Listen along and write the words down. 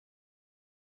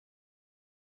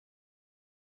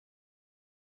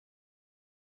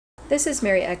This is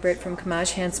Mary Egbert from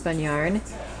Camaj Handspun Yarn,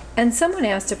 and someone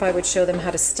asked if I would show them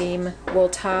how to steam wool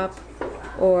top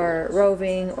or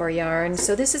roving or yarn.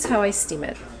 So this is how I steam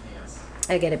it.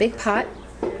 I get a big pot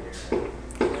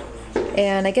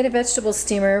and I get a vegetable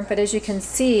steamer, but as you can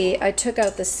see I took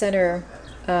out the center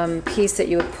piece that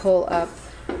you would pull up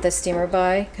the steamer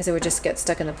by, because it would just get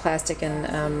stuck in the plastic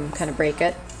and kind of break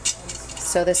it.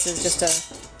 So this is just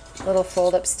a little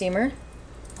fold-up steamer,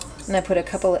 and I put a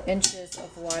couple of inches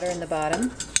of water in the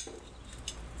bottom.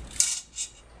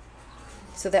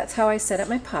 So that's how I set up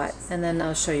my pot, and then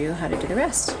I'll show you how to do the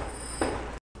rest.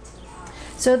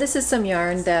 So this is some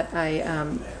yarn that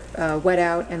I wet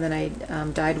out and then I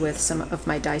dyed with some of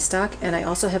my dye stock, and I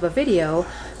also have a video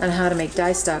on how to make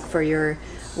dye stock for your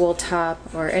wool top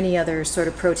or any other sort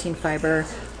of protein fiber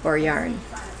or yarn.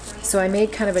 So I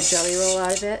made kind of a jelly roll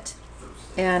out of it,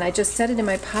 and I just set it in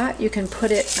my pot. You can put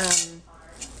it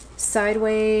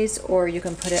sideways or you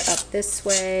can put it up this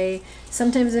way.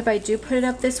 Sometimes if I do put it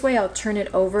up this way, I'll turn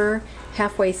it over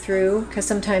halfway through, because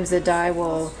sometimes the dye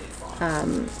will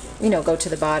you know, go to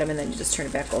the bottom and then you just turn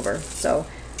it back over. So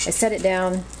I set it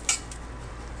down.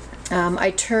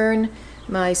 I turn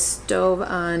my stove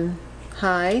on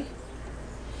high,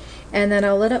 and then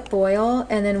I'll let it boil,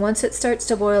 and then once it starts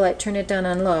to boil I turn it down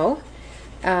on low.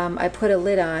 I put a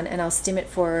lid on and I'll steam it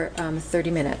for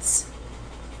 30 minutes.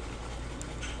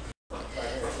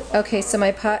 Okay, so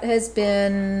my pot has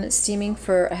been steaming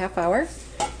for a half hour,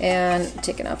 and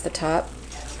taking off the top.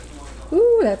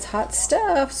 Ooh, that's hot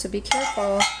stuff, so be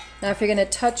careful. Now if you're going to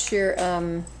touch your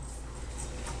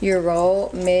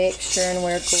roll, make sure and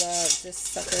wear gloves. This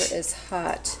sucker is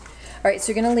hot. Alright,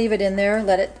 so you're going to leave it in there,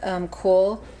 let it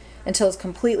cool until it's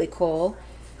completely cool.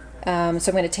 So I'm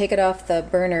going to take it off the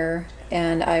burner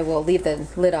and I will leave the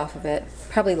lid off of it.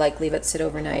 Probably leave it sit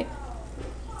overnight.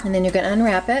 And then you're going to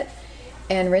unwrap it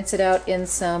and rinse it out in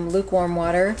some lukewarm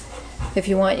water. If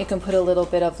you want, you can put a little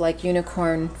bit of like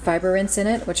unicorn fiber rinse in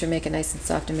it, which will make it nice and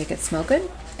soft and make it smell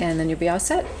good, and then you'll be all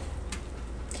set.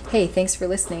 Hey, thanks for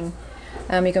listening.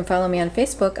 You can follow me on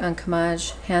Facebook on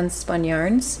Camaj Handspun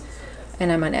Yarns,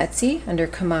 and I'm on Etsy under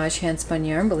Camaj Handspun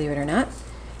Yarn, believe it or not.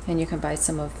 And you can buy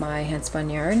some of my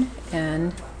handspun yarn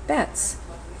and bats.